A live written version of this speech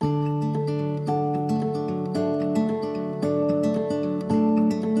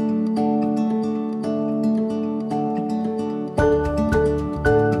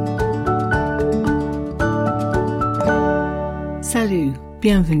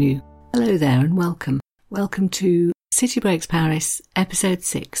Bienvenue. Hello there and welcome. Welcome to City Breaks Paris, Episode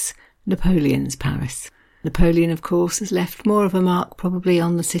 6, Napoleon's Paris. Napoleon, of course, has left more of a mark probably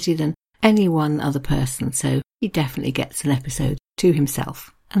on the city than any one other person, so he definitely gets an episode to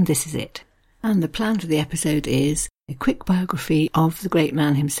himself, and this is it. And the plan for the episode is a quick biography of the great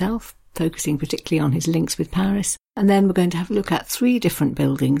man himself, focusing particularly on his links with Paris, and then we're going to have a look at 3 different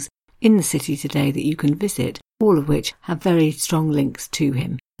buildings in the city today that you can visit, all of which have very strong links to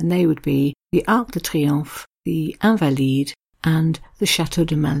him, and they would be the Arc de Triomphe, the Invalides, and the Château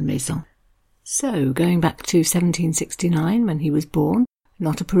de Malmaison. So, going back to 1769 when he was born,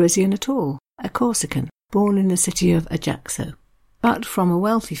 not a Parisian at all, a Corsican, born in the city of Ajaccio, but from a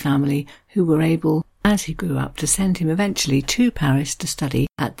wealthy family who were able, as he grew up, to send him eventually to Paris to study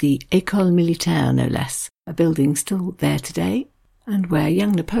at the École Militaire, no less, a building still there today, and where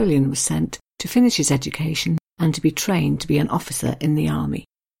young Napoleon was sent to finish his education and to be trained to be an officer in the army.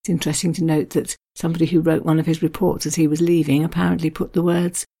 It's interesting to note that somebody who wrote one of his reports as he was leaving apparently put the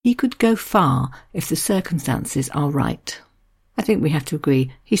words, "He could go far if the circumstances are right." I think we have to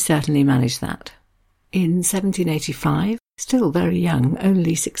agree he certainly managed that. In 1785, still very young,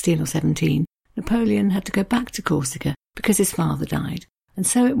 only 16 or 17, Napoleon had to go back to Corsica because his father died, and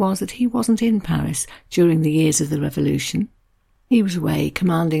so it was that he wasn't in Paris during the years of the Revolution. He was away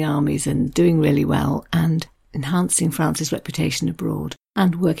commanding armies and doing really well and enhancing France's reputation abroad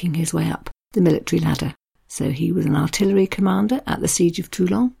and working his way up the military ladder. So he was an artillery commander at the Siege of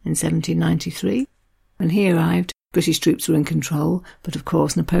Toulon in 1793. When he arrived, British troops were in control, but of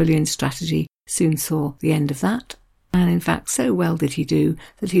course Napoleon's strategy soon saw the end of that. And in fact, so well did he do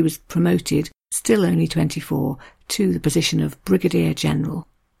that he was promoted, still only 24, to the position of Brigadier General.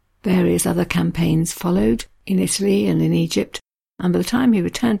 Various other campaigns followed in Italy and in Egypt, and by the time he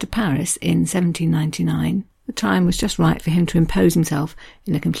returned to Paris in 1799, the time was just right for him to impose himself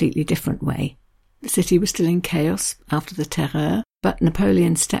in a completely different way. The city was still in chaos after the Terror, but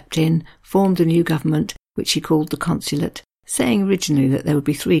Napoleon stepped in, formed a new government, which he called the Consulate, saying originally that there would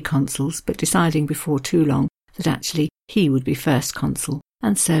be 3 consuls, but deciding before too long that actually he would be first consul,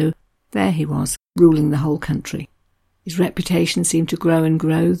 and so there he was, ruling the whole country. His reputation seemed to grow and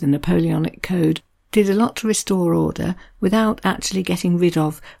grow. The Napoleonic Code did a lot to restore order without actually getting rid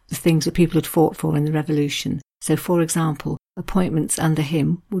of the things that people had fought for in the Revolution. So, for example, appointments under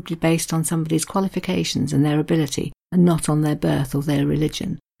him would be based on somebody's qualifications and their ability, and not on their birth or their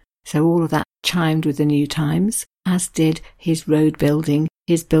religion. So all of that chimed with the new times, as did his road building,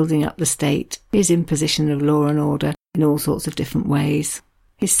 his building up the state, his imposition of law and order in all sorts of different ways,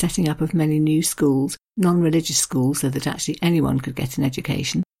 his setting up of many new schools, non-religious schools, so that actually anyone could get an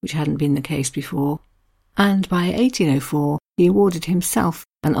education, which hadn't been the case before. And by 1804, he awarded himself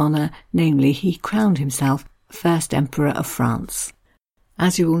an honour, namely he crowned himself first Emperor of France.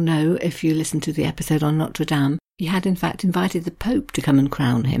 As you will know if you listened to the episode on Notre Dame, he had in fact invited the Pope to come and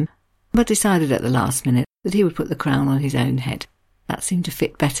crown him, but decided at the last minute that he would put the crown on his own head. That seemed to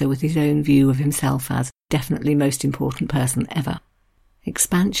fit better with his own view of himself as definitely most important person ever.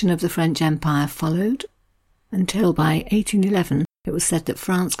 Expansion of the French Empire followed, until by 1811 it was said that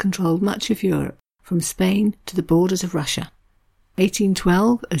France controlled much of Europe, from Spain to the borders of Russia.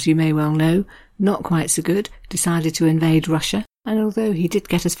 1812, as you may well know, not quite so good, decided to invade Russia, and although he did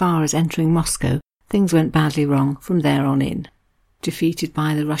get as far as entering Moscow, things went badly wrong from there on in. Defeated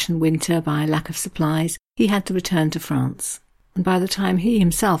by the Russian winter, by lack of supplies, he had to return to France. And by the time he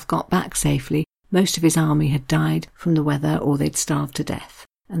himself got back safely, most of his army had died from the weather or they'd starved to death.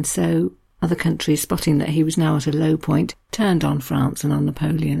 And so other countries, spotting that he was now at a low point, turned on France and on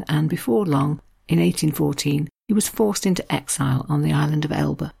Napoleon, and before long, in 1814, he was forced into exile on the island of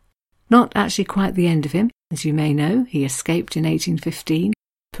Elba. Not actually quite the end of him, as you may know. He escaped in 1815.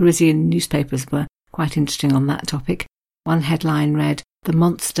 Parisian newspapers were quite interesting on that topic. One headline read, "The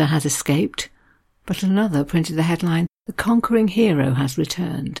monster has escaped," but another printed the headline, "The conquering hero has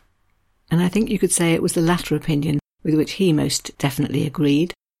returned." And I think you could say it was the latter opinion with which he most definitely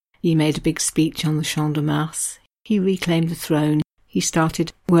agreed. He made a big speech on the Champ de Mars. He reclaimed the throne. He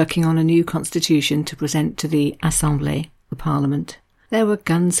started working on a new constitution to present to the Assemblée, the Parliament. There were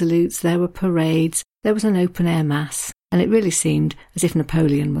gun salutes, there were parades, there was an open-air mass, and it really seemed as if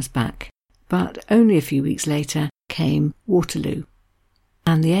Napoleon was back. But only a few weeks later came Waterloo,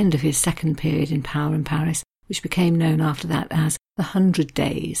 and the end of his second period in power in Paris, which became known after that as the 100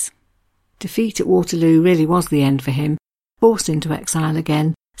 Days. Defeat at Waterloo really was the end for him, forced into exile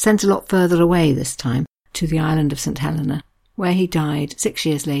again, sent a lot further away this time, to the island of St. Helena, where he died 6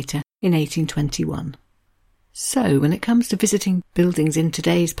 years later in 1821. So, when it comes to visiting buildings in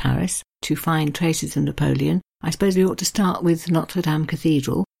today's Paris to find traces of Napoleon, I suppose we ought to start with Notre Dame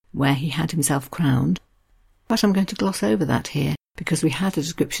Cathedral, where he had himself crowned. But I'm going to gloss over that here, because we had a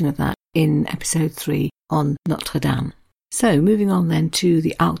description of that in episode 3 on Notre Dame. So, moving on then to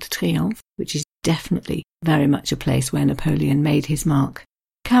the Arc de Triomphe, which is definitely very much a place where Napoleon made his mark.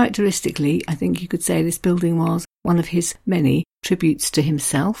 Characteristically, I think you could say this building was one of his many tributes to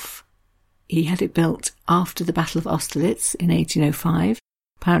himself. He had it built after the Battle of Austerlitz in 1805.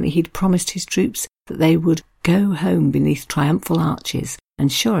 Apparently he'd promised his troops that they would go home beneath triumphal arches,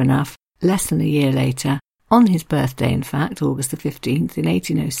 and sure enough, less than a year later, on his birthday in fact, August the 15th in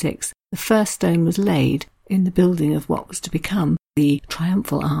 1806, the first stone was laid in the building of what was to become the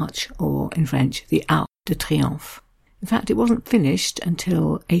Triumphal Arch, or in French, the Arc de Triomphe. In fact, it wasn't finished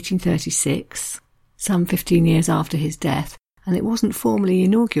until 1836, some 15 years after his death, and it wasn't formally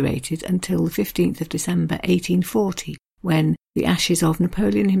inaugurated until the 15th of December 1840, when the ashes of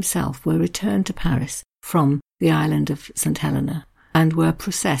Napoleon himself were returned to Paris from the island of St. Helena and were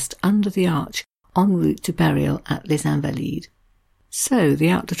processed under the arch en route to burial at Les Invalides. So, the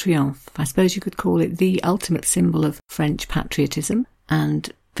Arc de Triomphe, I suppose you could call it the ultimate symbol of French patriotism,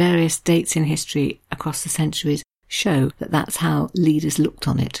 and various dates in history across the centuries show that that's how leaders looked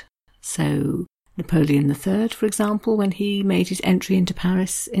on it. So, Napoleon III, for example, when he made his entry into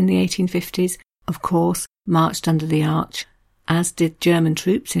Paris in the 1850s, of course, marched under the arch, as did German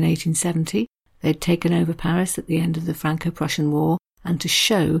troops in 1870. They'd taken over Paris at the end of the Franco-Prussian War, and to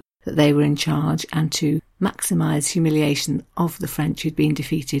show that they were in charge and to maximise humiliation of the French who'd been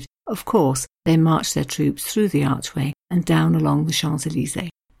defeated, of course, they marched their troops through the archway and down along the Champs-Élysées.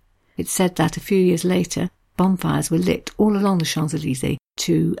 It's said that a few years later, bonfires were lit all along the Champs-Élysées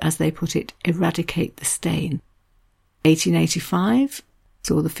to, as they put it, eradicate the stain. 1885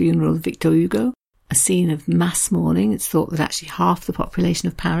 saw the funeral of Victor Hugo, a scene of mass mourning. It's thought that actually half the population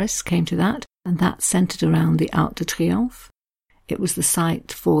of Paris came to that, and that centred around the Arc de Triomphe. It was the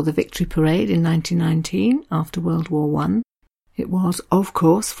site for the Victory Parade in 1919, after World War I. It was, of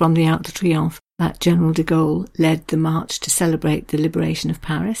course, from the Arc de Triomphe that General de Gaulle led the march to celebrate the liberation of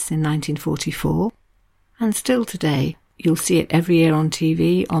Paris in 1944. And still today, you'll see it every year on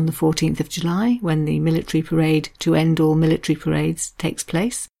TV on the 14th of July, when the military parade to end all military parades takes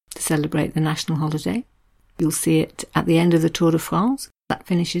place to celebrate the national holiday. You'll see it at the end of the Tour de France. That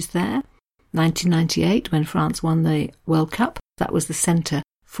finishes there. 1998, when France won the World Cup, that was the centre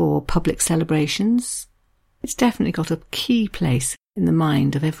for public celebrations. It's definitely got a key place in the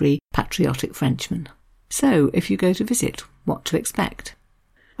mind of every patriotic Frenchman. So, if you go to visit, what to expect?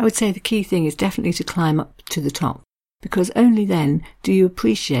 I would say the key thing is definitely to climb up to the top, because only then do you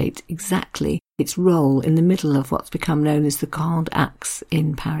appreciate exactly its role in the middle of what's become known as the Grand Axe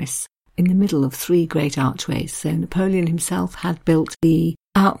in Paris, in the middle of three great archways. So Napoleon himself had built the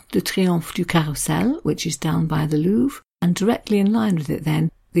Arc de Triomphe du Carrousel, which is down by the Louvre, and directly in line with it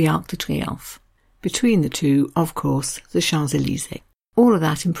then, the Arc de Triomphe. Between the two, of course, the Champs-Élysées. All of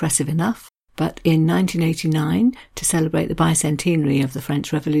that impressive enough, but in 1989, to celebrate the bicentenary of the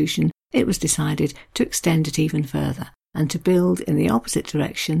French Revolution, it was decided to extend it even further, and to build in the opposite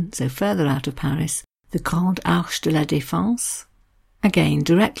direction, so further out of Paris, the Grande Arche de la Défense, again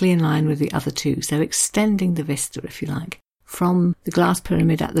directly in line with the other two, so extending the vista, if you like. From the glass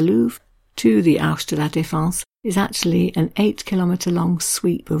pyramid at the Louvre to the Arche de la Défense is actually an 8-kilometre long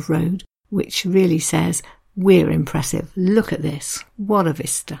sweep of road, which really says, we're impressive, look at this, what a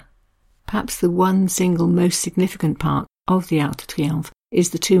vista. Perhaps the one single most significant part of the Arc de Triomphe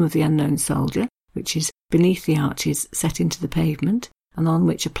is the Tomb of the Unknown Soldier, which is beneath the arches set into the pavement, and on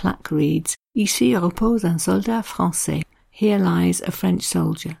which a plaque reads, Ici repose un soldat français. Here lies a French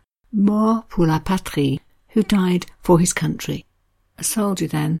soldier, mort pour la patrie, who died for his country. A soldier,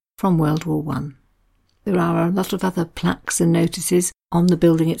 then, from World War I. There are a lot of other plaques and notices on the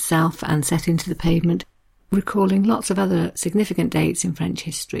building itself and set into the pavement, recalling lots of other significant dates in French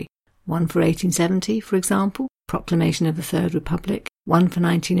history. One for 1870, for example, proclamation of the Third Republic. One for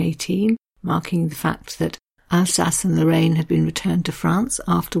 1918, marking the fact that Alsace and Lorraine had been returned to France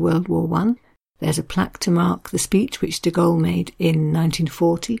after World War I. There's a plaque to mark the speech which de Gaulle made in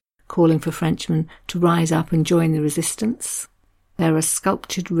 1940, calling for Frenchmen to rise up and join the resistance. There are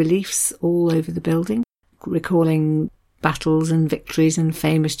sculptured reliefs all over the building, recalling battles and victories and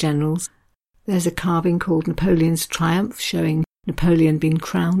famous generals. There's a carving called Napoleon's Triumph, showing Napoleon being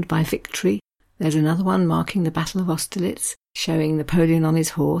crowned by victory. There's another one marking the Battle of Austerlitz, showing Napoleon on his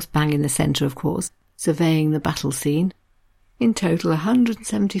horse, bang in the centre of course, surveying the battle scene. In total,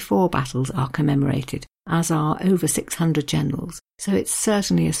 174 battles are commemorated, as are over 600 generals, so it's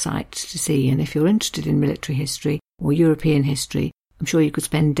certainly a sight to see, and if you're interested in military history or European history, I'm sure you could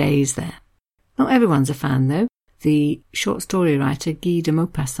spend days there. Not everyone's a fan, though. The short story writer Guy de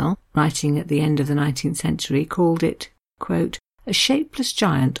Maupassant, writing at the end of the 19th century, called it, quote, a shapeless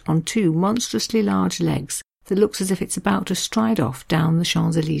giant on two monstrously large legs that looks as if it's about to stride off down the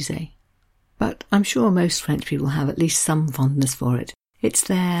Champs-Élysées. But I'm sure most French people have at least some fondness for it. It's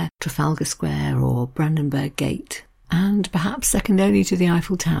their Trafalgar Square or Brandenburg Gate. And perhaps second only to the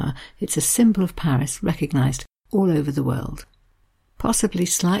Eiffel Tower, it's a symbol of Paris recognised all over the world. Possibly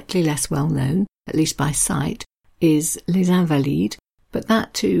slightly less well known, at least by sight, is Les Invalides, but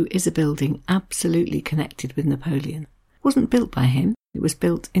that too is a building absolutely connected with Napoleon. It wasn't built by him, it was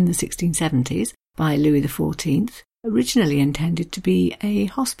built in the 1670s by Louis XIV, originally intended to be a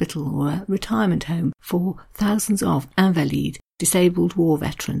hospital or a retirement home for thousands of Invalides, disabled war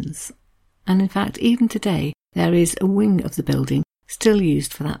veterans. And in fact, even today, there is a wing of the building still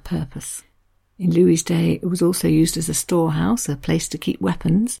used for that purpose. In Louis's day, it was also used as a storehouse, a place to keep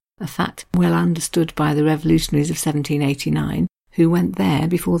weapons, a fact well understood by the revolutionaries of 1789, who went there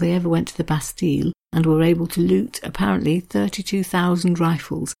before they ever went to the Bastille and were able to loot apparently 32,000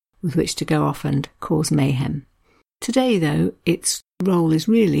 rifles with which to go off and cause mayhem. Today, though, its role is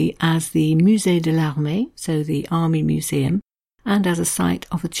really as the Musée de l'Armée, so the Army Museum, and as a site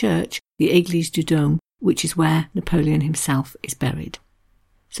of a church, the Église du Dôme, which is where Napoleon himself is buried.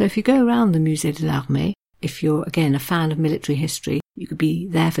 So if you go around the Musée de l'Armée, if you're, again, a fan of military history, you could be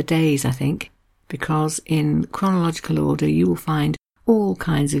there for days, I think, because in chronological order you will find all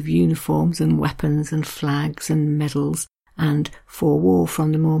kinds of uniforms and weapons and flags and medals, and for war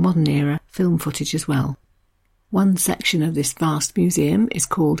from the more modern era, film footage as well. One section of this vast museum is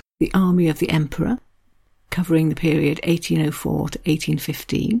called the Army of the Emperor, covering the period 1804 to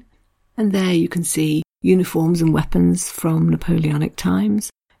 1815, and there you can see uniforms and weapons from Napoleonic times.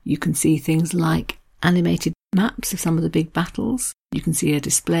 You can see things like animated maps of some of the big battles. You can see a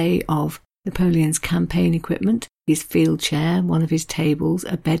display of Napoleon's campaign equipment, his field chair, one of his tables,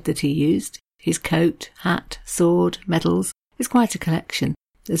 a bed that he used, his coat, hat, sword, medals. It's quite a collection.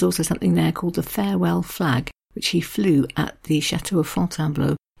 There's also something there called the Farewell Flag, which he flew at the Chateau of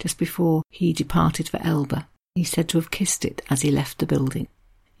Fontainebleau just before he departed for Elba. He's said to have kissed it as he left the building.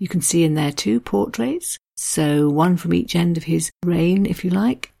 You can see in there two portraits, so one from each end of his reign, if you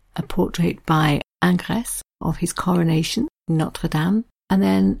like, a portrait by Ingres of his coronation in Notre Dame, and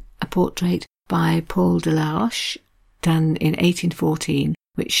then a portrait by Paul de la Roche, done in 1814,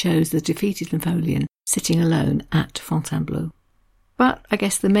 which shows the defeated Napoleon sitting alone at Fontainebleau. But I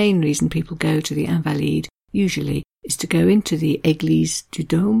guess the main reason people go to the Invalides usually is to go into the Église du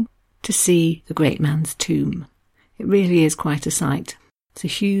Dôme to see the great man's tomb. It really is quite a sight. It's a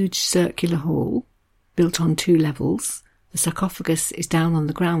huge circular hall built on two levels. The sarcophagus is down on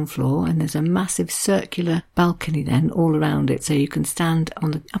the ground floor, and there's a massive circular balcony then all around it, so you can stand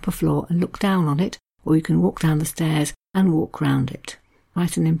on the upper floor and look down on it, or you can walk down the stairs and walk round it.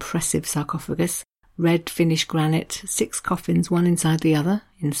 Quite an impressive sarcophagus, red finished granite, 6 coffins one inside the other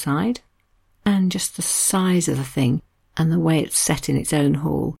inside, and just the size of the thing and the way it's set in its own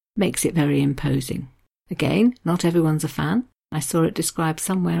hall makes it very imposing. Again, not everyone's a fan. I saw it described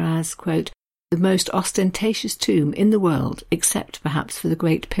somewhere as, quote, the most ostentatious tomb in the world, except perhaps for the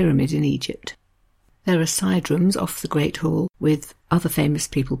Great Pyramid in Egypt. There are side rooms off the Great Hall with other famous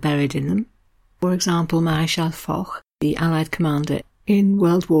people buried in them. For example, Maréchal Foch, the Allied commander in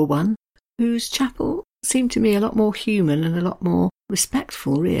World War I, whose chapel seemed to me a lot more human and a lot more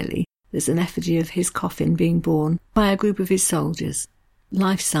respectful, really. There's an effigy of his coffin being borne by a group of his soldiers,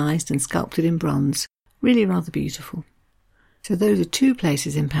 life-sized and sculpted in bronze, really rather beautiful. So those are two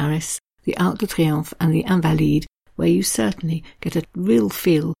places in Paris, the Arc de Triomphe and the Invalides, where you certainly get a real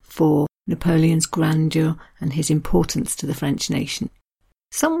feel for Napoleon's grandeur and his importance to the French nation.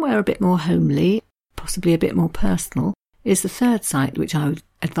 Somewhere a bit more homely, possibly a bit more personal, is the third site which I would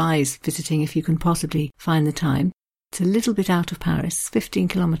advise visiting if you can possibly find the time. It's a little bit out of Paris, 15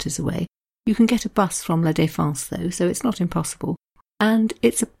 kilometres away. You can get a bus from La Défense though, so it's not impossible. And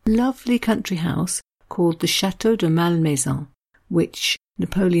it's a lovely country house called the Château de Malmaison, which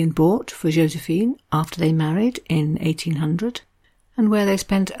Napoleon bought for Josephine after they married in 1800, and where they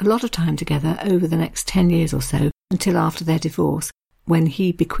spent a lot of time together over the next 10 years or so until after their divorce. When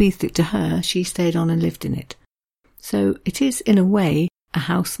he bequeathed it to her, she stayed on and lived in it. So it is, in a way, a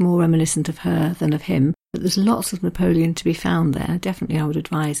house more reminiscent of her than of him, but there's lots of Napoleon to be found there. Definitely I would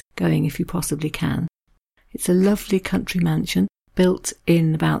advise going if you possibly can. It's a lovely country mansion, built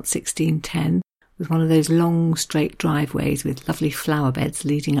in about 1610, with one of those long straight driveways with lovely flower beds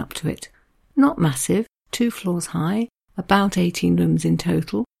leading up to it. Not massive, 2 floors high, about 18 rooms in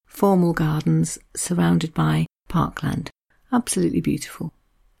total, formal gardens surrounded by parkland. Absolutely beautiful.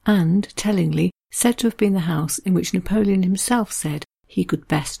 and, tellingly, said to have been the house in which Napoleon himself said he could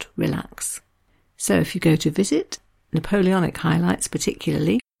best relax. So if you go to visit, Napoleonic highlights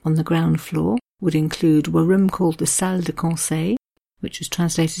particularly on the ground floor would include a room called the Salle de Conseil, which was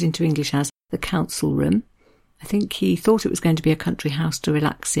translated into English as the council room. I think he thought it was going to be a country house to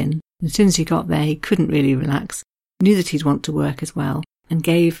relax in. And as soon as he got there, he couldn't really relax, knew that he'd want to work as well, and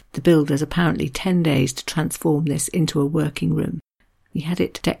gave the builders apparently 10 days to transform this into a working room. He had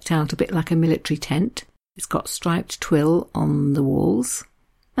it decked out a bit like a military tent. It's got striped twill on the walls,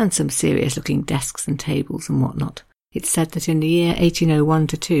 and some serious-looking desks and tables and whatnot. It's said that in the year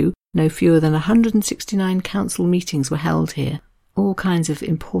 1801-2, no fewer than 169 council meetings were held here. All kinds of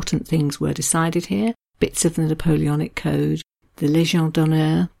important things were decided here, bits of the Napoleonic Code, the Légion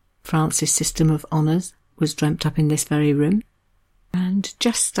d'honneur, France's system of honours, was dreamt up in this very room. And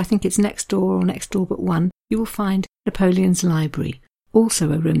just, I think it's next door but one, you will find Napoleon's library,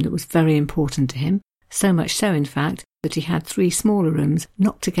 also a room that was very important to him, so much so, in fact, that he had 3 smaller rooms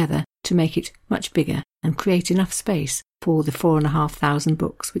knocked together to make it much bigger and create enough space for the 4,500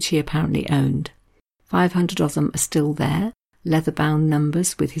 books which he apparently owned. 500 of them are still there, leather-bound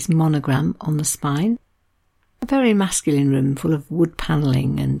numbers with his monogram on the spine. A very masculine room full of wood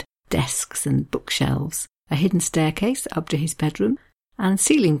panelling and desks and bookshelves, a hidden staircase up to his bedroom, and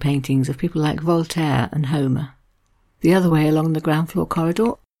ceiling paintings of people like Voltaire and Homer. The other way along the ground floor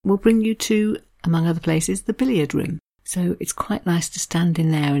corridor will bring you to, among other places, the billiard room. So it's quite nice to stand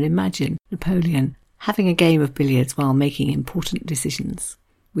in there and imagine Napoleon having a game of billiards while making important decisions.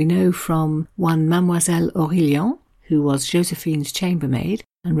 We know from one Mademoiselle Aurélien, who was Josephine's chambermaid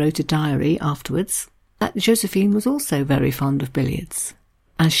and wrote a diary afterwards, that Josephine was also very fond of billiards.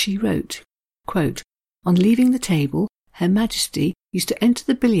 As she wrote, quote, "On leaving the table, Her Majesty used to enter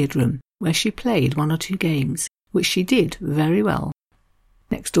the billiard room where she played 1 or 2 games, which she did very well."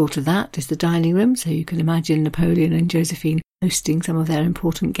 Next door to that is the dining room, so you can imagine Napoleon and Josephine hosting some of their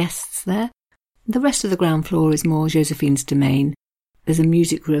important guests there. The rest of the ground floor is more Josephine's domain. There's a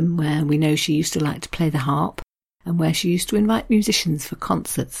music room where we know she used to like to play the harp, and where she used to invite musicians for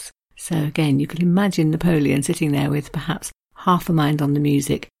concerts. So again, you can imagine Napoleon sitting there with perhaps half a mind on the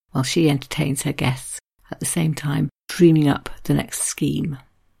music while she entertains her guests, at the same time dreaming up the next scheme.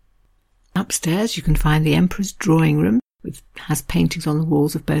 Upstairs you can find the Emperor's drawing room, which has paintings on the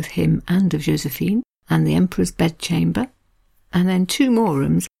walls of both him and of Josephine, and the Emperor's bedchamber, and then 2 more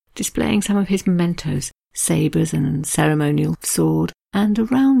rooms displaying some of his mementos, sabres and ceremonial sword, and a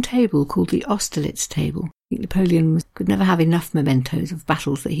round table called the Austerlitz table. I think Napoleon could never have enough mementos of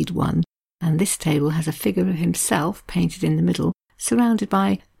battles that he'd won, and this table has a figure of himself painted in the middle, surrounded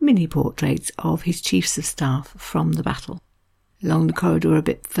by mini-portraits of his chiefs of staff from the battle. Along the corridor a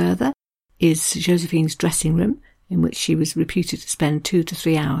bit further is Josephine's dressing room, in which she was reputed to spend 2 to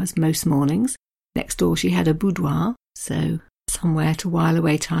 3 hours most mornings. Next door she had a boudoir, so somewhere to while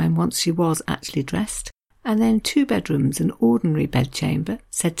away time once she was actually dressed. And then 2 bedrooms, an ordinary bedchamber,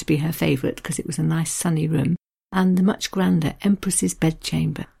 said to be her favourite because it was a nice sunny room, and the much grander Empress's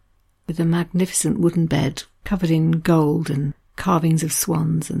bedchamber, with a magnificent wooden bed covered in gold and carvings of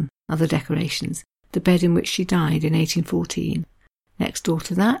swans and other decorations, the bed in which she died in 1814. Next door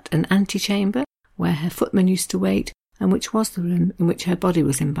to that, an antechamber, where her footman used to wait, and which was the room in which her body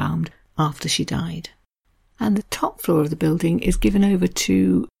was embalmed after she died. And the top floor of the building is given over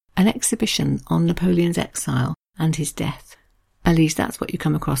to an exhibition on Napoleon's exile and his death. At least that's what you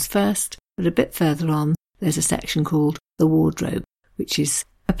come across first, but a bit further on there's a section called the wardrobe, which is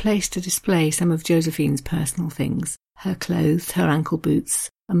a place to display some of Josephine's personal things, her clothes, her ankle boots,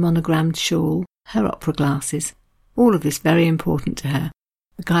 a monogrammed shawl, her opera glasses, all of this very important to her.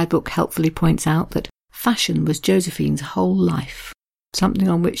 The guidebook helpfully points out that fashion was Josephine's whole life, something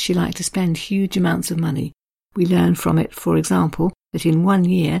on which she liked to spend huge amounts of money. We learn from it, for example, that in 1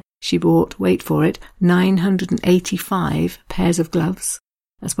 year she bought, wait for it, 985 pairs of gloves,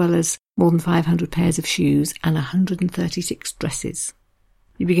 as well as more than 500 pairs of shoes and 136 dresses.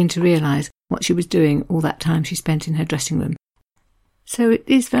 You begin to realise what she was doing all that time she spent in her dressing room. So it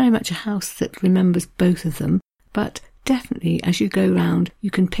is very much a house that remembers both of them, but definitely as you go round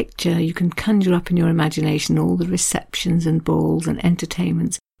you can conjure up in your imagination all the receptions and balls and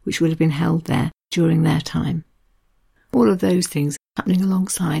entertainments which would have been held there during their time. All of those things happening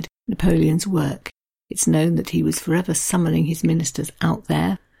alongside Napoleon's work. It's known that he was forever summoning his ministers out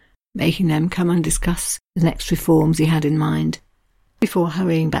there, making them come and discuss the next reforms he had in mind, before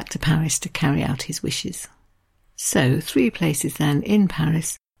hurrying back to Paris to carry out his wishes. So 3 places then in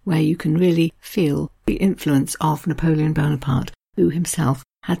Paris where you can really feel the influence of Napoleon Bonaparte, who himself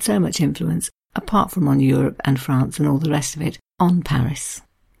had so much influence, apart from on Europe and France and all the rest of it, on Paris.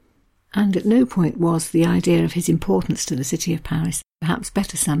 and at no point was the idea of his importance to the city of Paris perhaps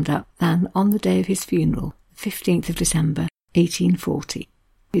better summed up than on the day of his funeral, 15th of December, 1840.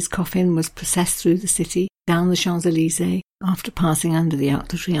 His coffin was processed through the city, down the Champs-Élysées, after passing under the Arc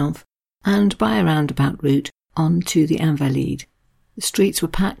de Triomphe, and by a roundabout route on to the Invalides. The streets were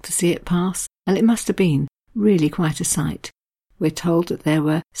packed to see it pass, and it must have been really quite a sight. We're told that there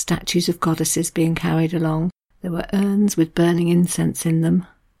were statues of goddesses being carried along, there were urns with burning incense in them,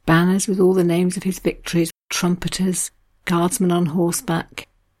 banners with all the names of his victories, trumpeters, guardsmen on horseback,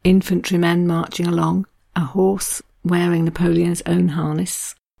 infantrymen marching along, a horse wearing Napoleon's own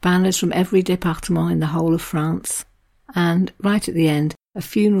harness, banners from every département in the whole of France, and, right at the end, a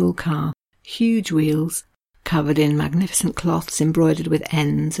funeral car, huge wheels, covered in magnificent cloths embroidered with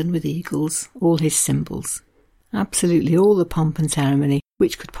N's and with eagles, all his symbols. Absolutely all the pomp and ceremony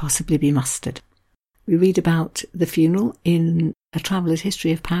which could possibly be mustered. We read about the funeral in A Traveller's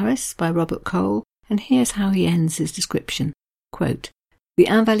History of Paris by Robert Cole, and here's how he ends his description. Quote, "The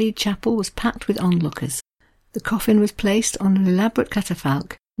Invalides chapel was packed with onlookers. The coffin was placed on an elaborate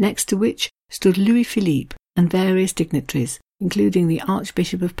catafalque, next to which stood Louis Philippe and various dignitaries, including the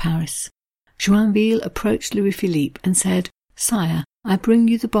Archbishop of Paris. Joinville approached Louis Philippe and said, 'Sire, I bring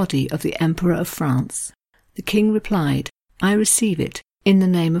you the body of the Emperor of France.' The king replied, 'I receive it in the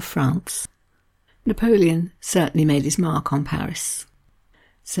name of France.'" Napoleon certainly made his mark on Paris.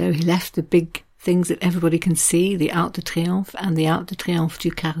 So he left the big things that everybody can see, the Arc de Triomphe and the Arc de Triomphe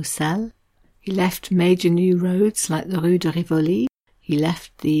du Carrousel. He left major new roads like the Rue de Rivoli. He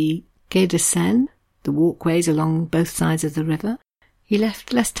left the Quai de Seine, the walkways along both sides of the river. He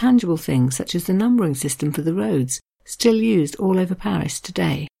left less tangible things such as the numbering system for the roads, still used all over Paris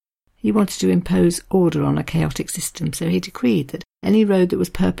today. He wanted to impose order on a chaotic system, so he decreed that any road that was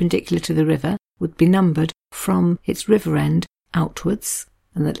perpendicular to the river would be numbered from its river end outwards,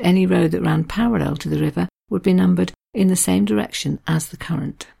 and that any road that ran parallel to the river would be numbered in the same direction as the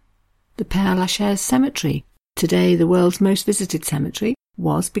current. The Père Lachaise Cemetery, today the world's most visited cemetery,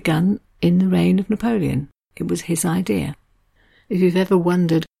 was begun in the reign of Napoleon. It was his idea. If you've ever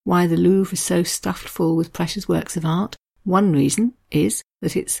wondered why the Louvre is so stuffed full with precious works of art, one reason is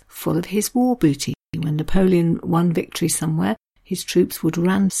that it's full of his war booty. When Napoleon won victory somewhere, his troops would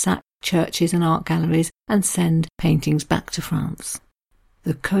ransack churches and art galleries and send paintings back to France.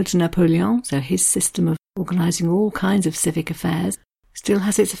 The Code de Napoleon, so his system of organising all kinds of civic affairs, still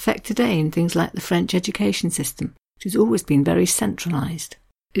has its effect today in things like the French education system, which has always been very centralised.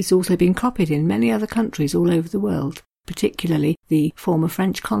 It's also been copied in many other countries all over the world, particularly the former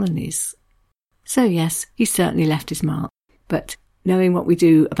French colonies. So yes, he certainly left his mark, but knowing what we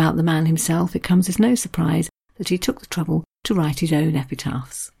do about the man himself, it comes as no surprise that he took the trouble to write his own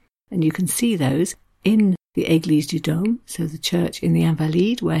epitaphs. And you can see those in the Église du Dôme, so the church in the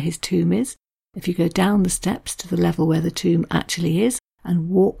Invalides where his tomb is. If you go down the steps to the level where the tomb actually is and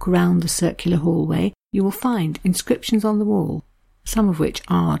walk round the circular hallway, you will find inscriptions on the wall, some of which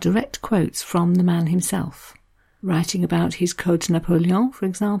are direct quotes from the man himself. Writing about his Code de Napoleon, for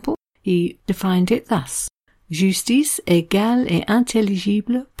example, he defined it thus: "Justice égale et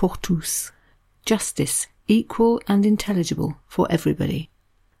intelligible pour tous." Justice, equal and intelligible for everybody.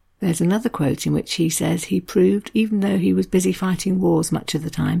 There's another quote in which he says he proved, even though he was busy fighting wars much of the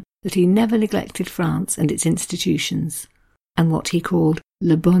time, that he never neglected France and its institutions, and what he called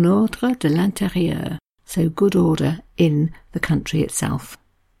le bon ordre de l'intérieur, so good order in the country itself.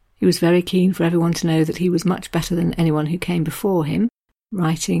 He was very keen for everyone to know that he was much better than anyone who came before him,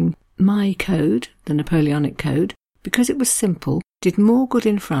 writing, "My code, the Napoleonic Code, because it was simple, did more good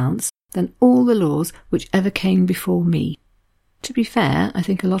in France than all the laws which ever came before me." To be fair, I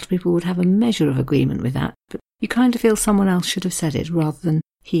think a lot of people would have a measure of agreement with that, but you kind of feel someone else should have said it rather than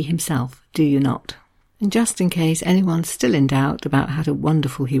he himself, do you not? And just in case anyone's still in doubt about how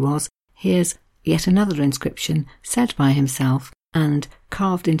wonderful he was, here's yet another inscription said by himself and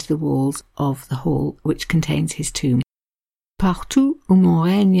carved into the walls of the hall which contains his tomb. "Partout où mon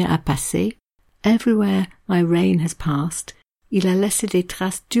règne a passé, everywhere my reign has passed, il a laissé des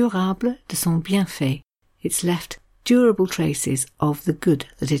traces durables de son bienfait." It's left durable traces of the good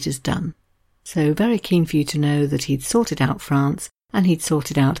that it has done. So very keen for you to know that he'd sorted out France, and he'd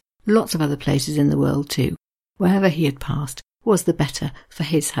sorted out lots of other places in the world too. Wherever he had passed was the better for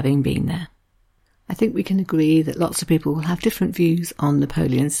his having been there. I think we can agree that lots of people will have different views on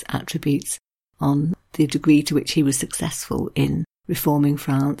Napoleon's attributes, on the degree to which he was successful in reforming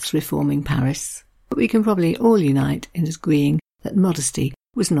France, reforming Paris, but we can probably all unite in agreeing that modesty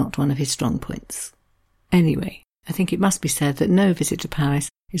was not one of his strong points. Anyway, I think it must be said that no visit to Paris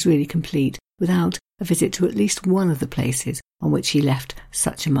is really complete without a visit to at least one of the places on which he left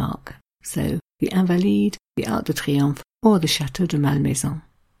such a mark. So the Invalides, the Arc de Triomphe, or the Château de Malmaison.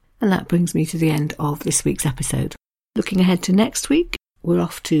 And that brings me to the end of this week's episode. Looking ahead to next week, we're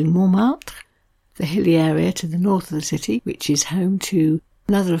off to Montmartre, the hilly area to the north of the city, which is home to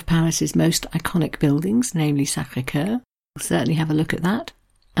another of Paris's most iconic buildings, namely Sacré-Cœur. We'll certainly have a look at that,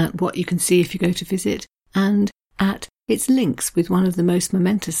 at what you can see if you go to visit, and at its links with one of the most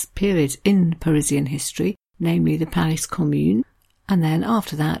momentous periods in Parisian history, namely the Paris Commune. And then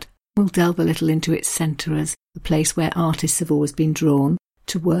after that, we'll delve a little into its centre as the place where artists have always been drawn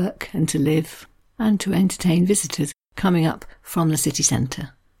to work and to live and to entertain visitors coming up from the city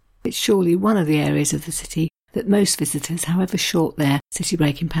centre. It's surely one of the areas of the city that most visitors, however short their city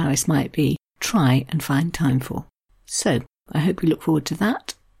break in Paris might be, try and find time for. So, I hope you look forward to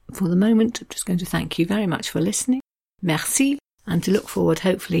that. For the moment, I'm just going to thank you very much for listening. Merci, and to look forward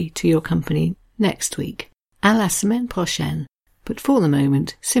hopefully to your company next week. À la semaine prochaine. But for the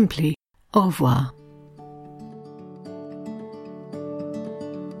moment, simply, au revoir.